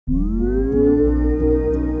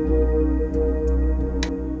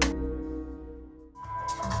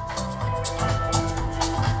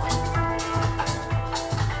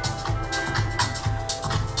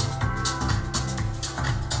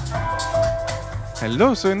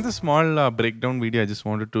Hello. So in this small breakdown video, I just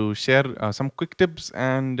wanted to share some quick tips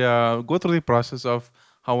and go through the process of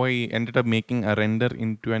how I ended up making a render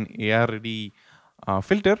into an AR ready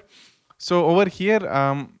filter. So over here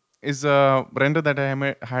is a render that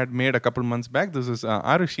had made a couple months back. This is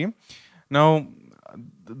Arushi. Now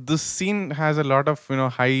this scene has a lot of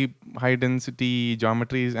high density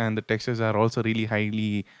geometries, and the textures are also really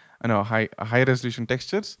high resolution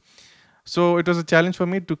textures. So it was a challenge for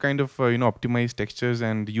me to kind of optimize textures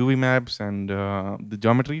and UV maps and the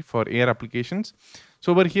geometry for AR applications.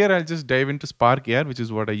 So over here I'll just dive into Spark AR, which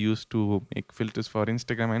is what I use to make filters for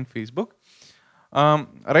Instagram and Facebook.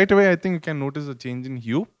 Right away I think you can notice a change in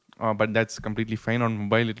hue, but that's completely fine. On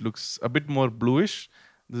mobile it looks a bit more bluish.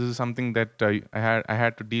 This is something that I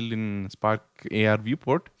had to deal in Spark AR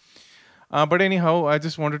viewport. But anyhow, I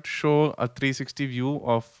just wanted to show a 360 view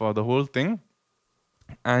of the whole thing,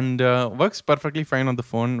 and works perfectly fine on the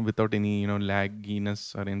phone without any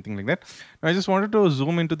lagginess or anything like that. Now, I just wanted to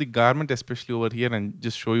zoom into the garment, especially over here, and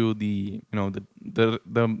just show you the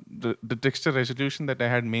texture resolution that I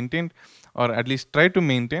had maintained, or at least tried to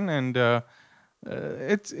maintain, and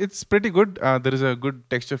it's pretty good. There is a good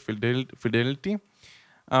texture fidelity.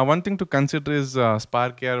 One thing to consider is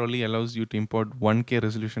Spark AR only allows you to import 1K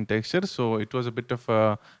resolution texture. So it was a bit of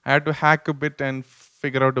I had to hack a bit and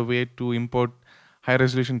figure out a way to import high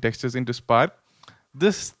resolution textures into Spark.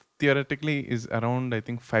 This theoretically is around, I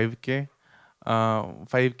think, 5K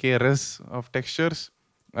res of textures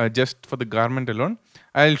just for the garment alone.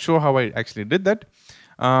 I'll show how I actually did that.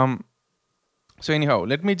 So anyhow,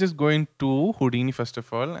 let me just go into Houdini first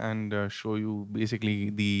of all and show you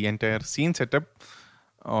basically the entire scene setup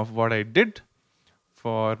of what I did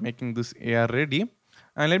for making this AR ready.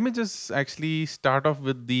 And let me just actually start off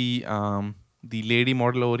with the lady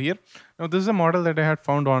model over here. Now this is a model that I had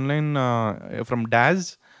found online from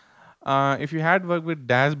Daz. If you had worked with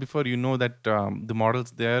Daz before, you know that the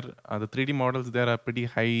models there, the 3D models there are pretty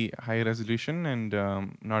high resolution and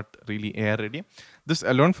not really AR ready. This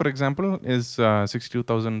alone, for example, is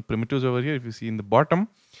 62,000 primitives over here, if you see in the bottom.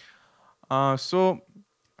 So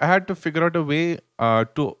I had to figure out a way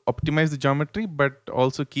to optimize the geometry, but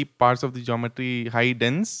also keep parts of the geometry high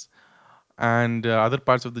dense and other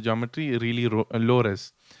parts of the geometry really low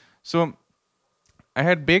res. So I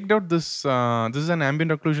had baked out this. This is an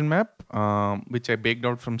ambient occlusion map, which I baked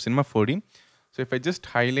out from Cinema4D. So if I just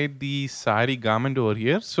highlight the sari garment over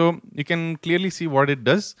here, so you can clearly see what it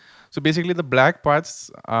does. So basically the black parts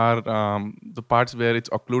are the parts where it's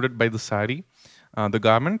occluded by the sari, the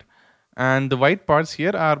garment. And the white parts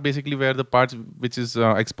here are basically where the parts which is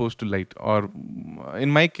exposed to light. Or in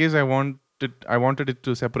my case, I wanted it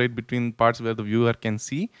to separate between parts where the viewer can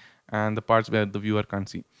see and the parts where the viewer can't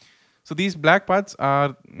see. So these black parts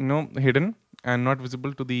are hidden and not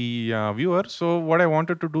visible to the viewer. So what I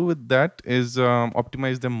wanted to do with that is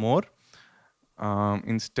optimize them more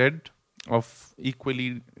instead of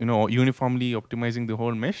equally uniformly optimizing the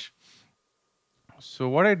whole mesh. So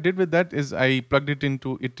what I did with that is I plugged it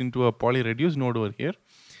into a poly reduce node over here.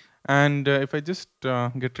 And if I just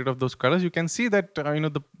get rid of those colors, you can see that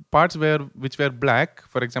the parts which were black,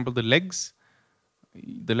 for example, the legs,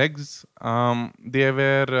 they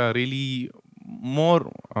were really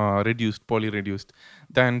more poly reduced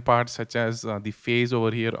than parts such as the face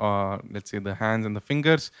over here, or let's say the hands and the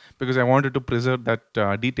fingers, because I wanted to preserve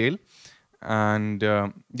that detail. And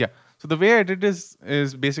yeah. So the way I did is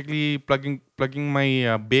basically plugging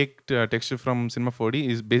my baked texture from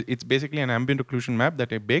Cinema4D. It's basically an ambient occlusion map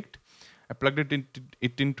that I baked. I plugged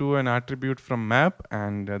it into an attribute from map,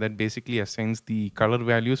 and that basically assigns the color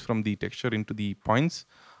values from the texture into the points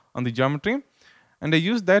on the geometry. And I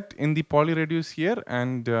used that in the poly reduce here,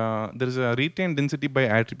 and there is a retain density by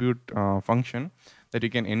attribute function that you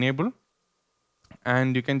can enable,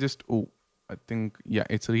 and you can just I think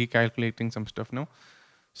it's recalculating some stuff now.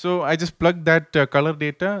 So I just plugged that color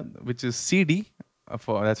data, which is CD,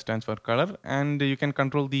 that stands for color, and you can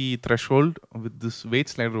control the threshold with this weight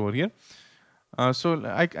slider over here. So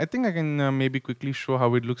I think I can maybe quickly show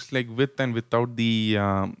how it looks like with and without the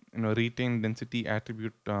retain density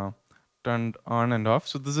attribute turned on and off.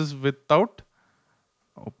 So this is without.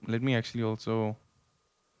 Let me actually also.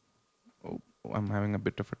 I'm having a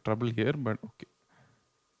bit of a trouble here, but okay.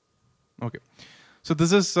 Okay. So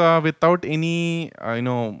this is without any,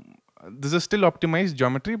 this is still optimized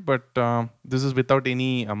geometry, but this is without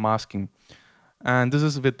any masking, and this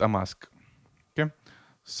is with a mask. Okay.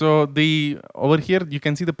 So over here you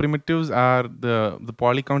can see the primitives are the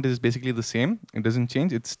poly count is basically the same. It doesn't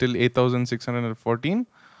change. It's still 8,614.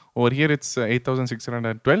 Over here it's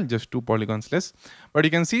 8612, just 2 polygons less. But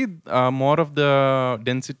you can see more of the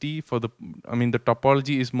density for the, the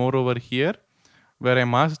topology is more over here, where I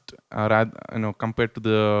masked compared to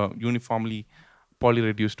the uniformly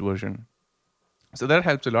poly-reduced version. So that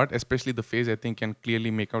helps a lot, especially the phase. I think can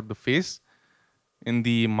clearly make out the phase in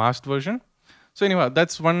the masked version. So anyway,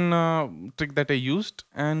 that's one trick that I used.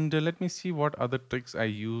 And let me see what other tricks I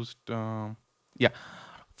used. Yeah,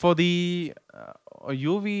 for the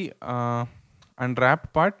UV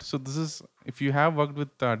unwrap part. So this is, if you have worked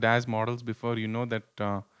with DAS models before, you know that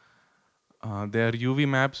their UV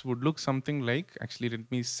maps would look something like, actually let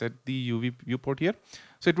me set the UV viewport here.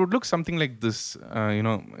 So it would look something like this.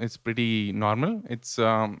 It's pretty normal. It's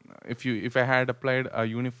if I had applied a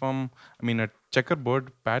uniform, a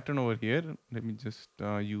checkerboard pattern over here. Let me just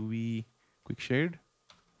UV quick shade.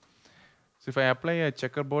 So if I apply a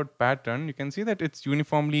checkerboard pattern, you can see that it's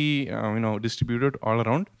uniformly distributed all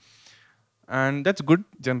around. And that's good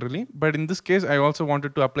generally. But in this case, I also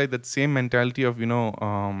wanted to apply that same mentality of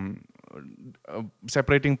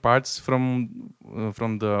separating parts from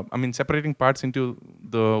the, separating parts into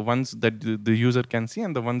the ones that the user can see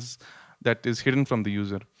and the ones that is hidden from the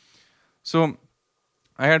user. So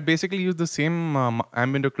I had basically used the same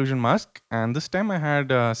ambient occlusion mask, and this time I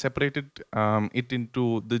had separated it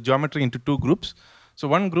into the geometry into 2 groups. So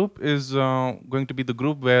one group is going to be the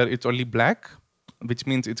group where it's only black, which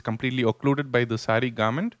means it's completely occluded by the sari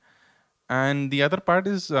garment. And the other part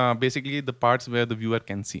is basically the parts where the viewer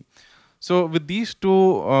can see. So with these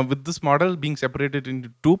two, with this model being separated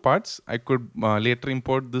into 2 parts, I could later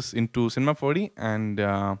import this into Cinema4D and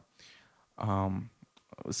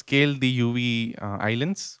scale the UV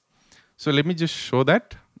islands. So let me just show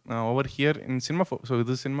that over here in Cinema4D. So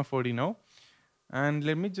this is Cinema4D now. And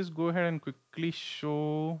let me just go ahead and quickly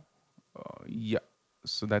show, yeah.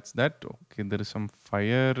 So that's that. Okay, there is some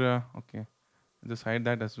fire. Okay, just hide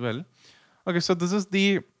that as well. Okay, so this is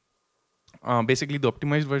the basically the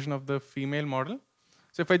optimized version of the female model.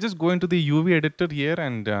 So if I just go into the UV editor here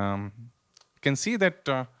and you can see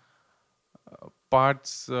that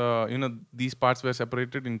parts, these parts were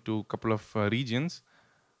separated into a couple of regions.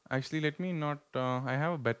 Actually, let me not, I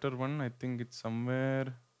have a better one. I think it's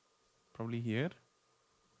somewhere probably here.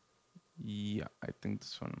 Yeah, I think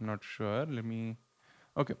this one, I'm not sure. Let me,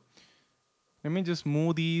 okay. Let me just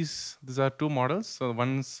move these. These are 2 models. So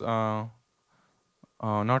one's not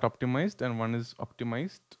optimized and one is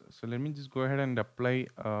optimized. So let me just go ahead and apply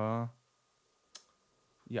a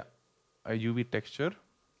UV texture.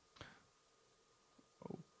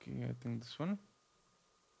 Okay, I think this one.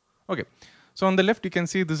 Okay, so on the left you can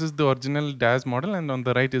see this is the original DAS model, and on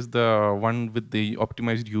the right is the one with the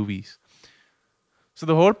optimized UVs. So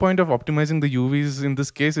the whole point of optimizing the UVs in this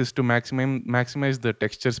case is to maximize the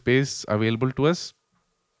texture space available to us.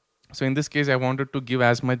 So in this case, I wanted to give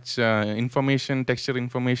as much information, texture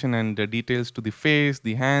information and details to the face,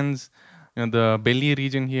 the hands, the belly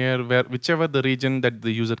region here, whichever the region that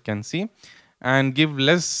the user can see, and give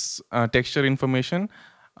less texture information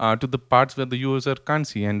to the parts where the user can't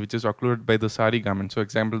see and which is occluded by the sari garment. So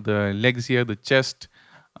example, the legs here, the chest,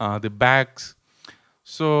 the backs.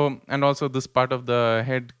 So, and also this part of the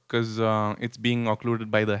head, because it's being occluded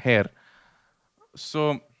by the hair.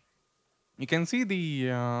 So you can see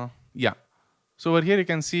the, So over here you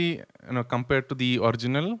can see, compared to the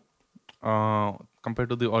original,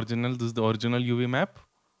 this is the original UV map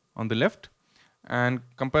on the left, and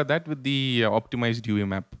compare that with the optimized UV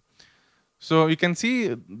map. So you can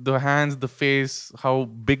see the hands, the face, how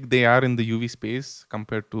big they are in the UV space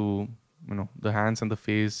compared to the hands and the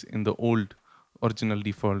face in the old original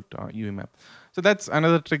default UV map. So that's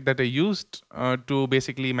another trick that I used to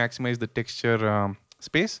basically maximize the texture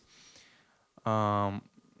space.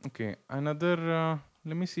 Okay, another,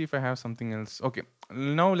 let me see if I have something else. Okay,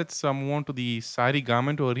 now let's move on to the sari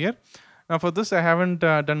garment over here. Now for this, I haven't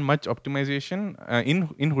done much optimization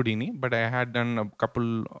in Houdini, but I had done a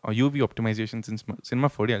couple UV optimizations in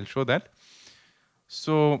Cinema4D. I'll show that.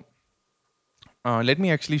 So let me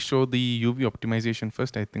actually show the UV optimization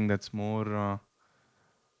first. I think that's more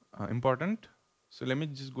important. So let me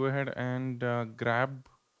just go ahead and grab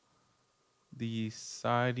the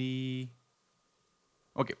sari.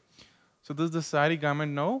 Okay, so this is the sari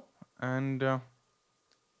garment now, and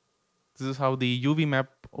this is how the UV map.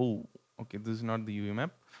 Oh, okay, this is not the UV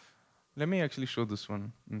map. Let me actually show this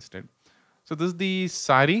one instead. So this is the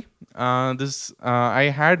sari.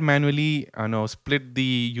 I had manually split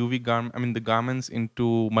the UV garment, the garments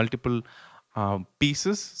into multiple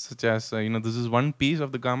pieces, such as this is one piece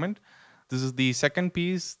of the garment. This is the second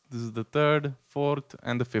piece. This is the third, fourth,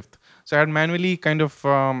 and the fifth. So I had manually kind of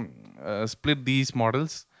split these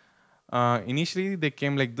models Initially, they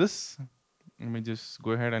came like this. Let me just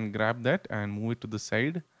go ahead and grab that and move it to the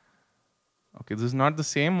side. Okay, this is not the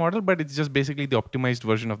same model, but it's just basically the optimized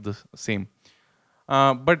version of the same.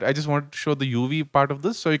 But I just wanted to show the UV part of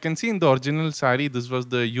this. So you can see in the original sari, this was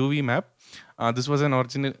the UV map. This was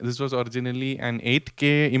originally an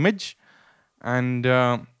 8K image, and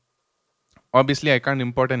obviously I can't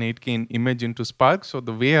import an 8K image into Spark. So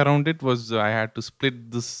the way around it was I had to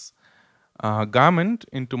split this garment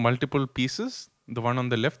into multiple pieces. The one on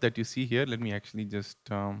the left that you see here, let me actually just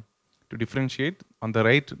to differentiate. On the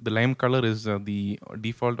right, the lime color is the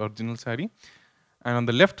default original sari. And on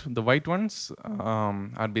the left, the white ones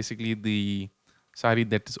are basically the sari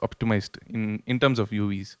that is optimized in terms of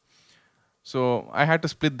UVs. So I had to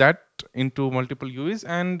split that into multiple UVs,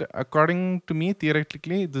 and according to me,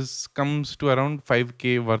 theoretically, this comes to around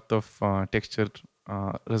 5K worth of texture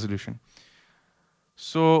resolution.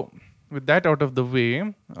 So with that out of the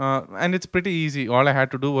way, and it's pretty easy. All I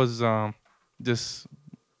had to do was just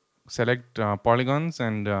select polygons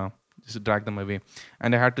and just drag them away.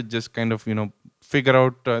 And I had to just kind of, figure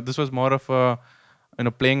out, this was more of a,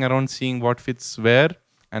 playing around, seeing what fits where,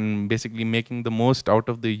 and basically making the most out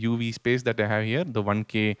of the UV space that I have here, the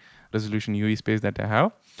 1K resolution UV space that I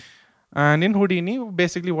have. And in Houdini,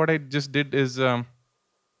 basically what I just did is I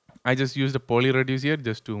just used a poly reduce here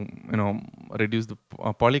just to reduce the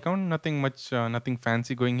poly count. Nothing much, nothing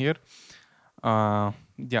fancy going here.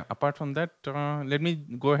 Yeah, apart from that, let me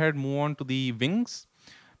go ahead move on to the wings.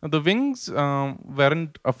 Now, the wings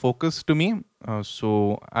weren't a focus to me,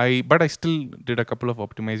 but I still did a couple of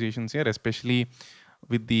optimizations here, especially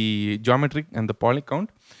with the geometric and the poly count.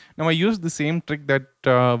 Now I used the same trick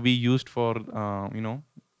that we used for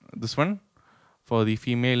this one for the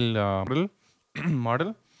female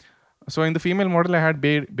model. So in the female model, I had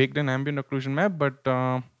baked an ambient occlusion map, but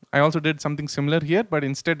I also did something similar here. But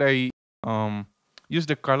instead, I used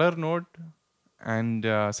a color node and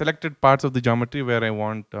selected parts of the geometry where I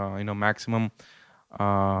want maximum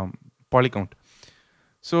poly count.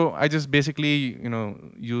 So I just basically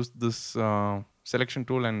used this selection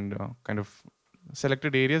tool and kind of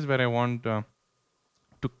selected areas where I want to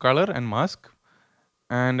color and mask,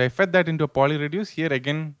 and I fed that into a poly reduce here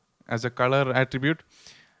again as a color attribute.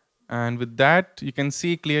 And with that, you can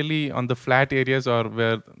see clearly on the flat areas, or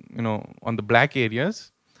where on the black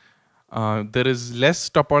areas, there is less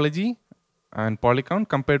topology and poly count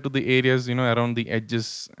compared to the areas around the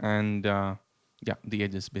edges and yeah, the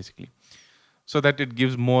edges basically, so that it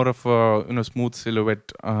gives more of a smooth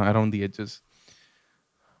silhouette around the edges.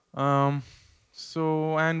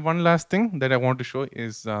 So, and one last thing that I want to show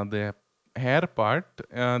is the hair part.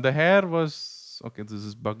 The hair was okay. This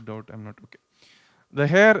is bugged out. I'm not okay. The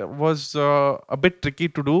hair was a bit tricky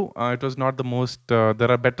to do. It was not the most.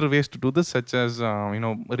 There are better ways to do this, such as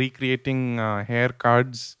recreating hair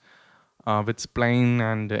cards with spline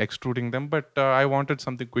and extruding them. But I wanted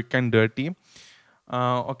something quick and dirty.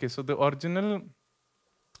 Okay, so the original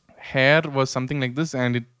hair was something like this,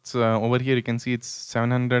 and it's over here. You can see it's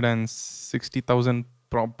 760,000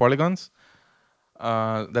 polygons.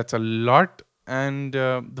 That's a lot, and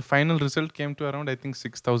the final result came to around, I think,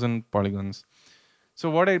 6,000 polygons. So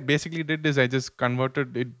what I basically did is I just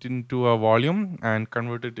converted it into a volume and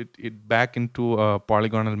converted it back into a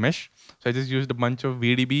polygonal mesh. So I just used a bunch of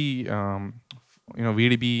VDB,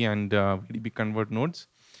 VDB and VDB convert nodes.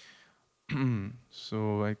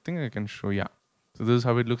 So I think I can show, yeah. So this is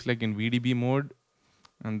how it looks like in VDB mode.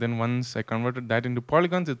 And then once I converted that into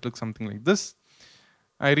polygons, it looks something like this.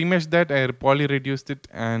 I remeshed that, I poly reduced it,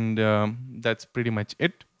 and that's pretty much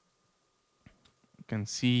it. You can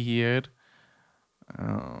see here.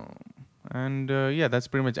 Yeah, that's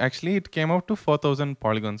pretty much. Actually, it came out to 4,000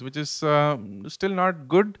 polygons, which is still not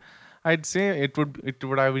good. I'd say it would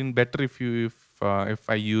have been better if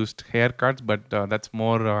I used hair cards, but that's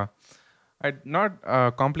more not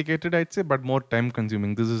complicated, I'd say, but more time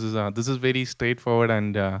consuming. This is very straightforward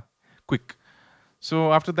and quick.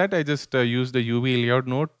 So after that, I just used a UV layout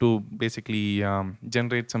node to basically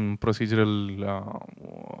generate some procedural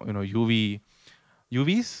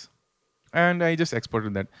UVs. And I just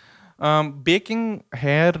exported that. Baking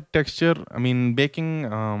hair texture, I mean, baking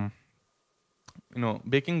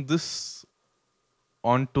this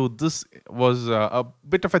onto this was a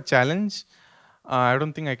bit of a challenge. I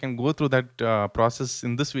don't think I can go through that process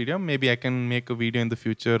in this video. Maybe I can make a video in the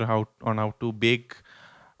future on how to bake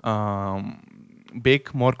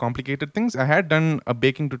more complicated things. I had done a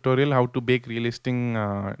baking tutorial how to bake realistic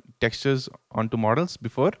textures onto models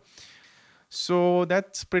before. So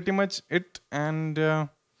that's pretty much it. And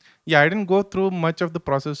yeah, I didn't go through much of the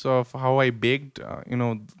process of how I baked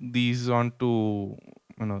these onto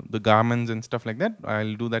the garments and stuff like that.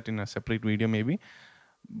 I'll do that in a separate video maybe,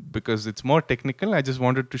 because it's more technical. I just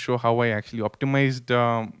wanted to show how I actually optimized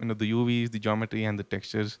the UVs, the geometry, and the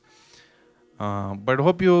textures. But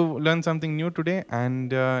hope you learned something new today.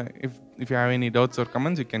 And if you have any doubts or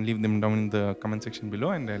comments, you can leave them down in the comment section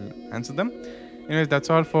below, and I'll answer them. Anyways, that's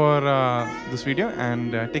all for this video,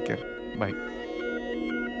 and take care. Bye.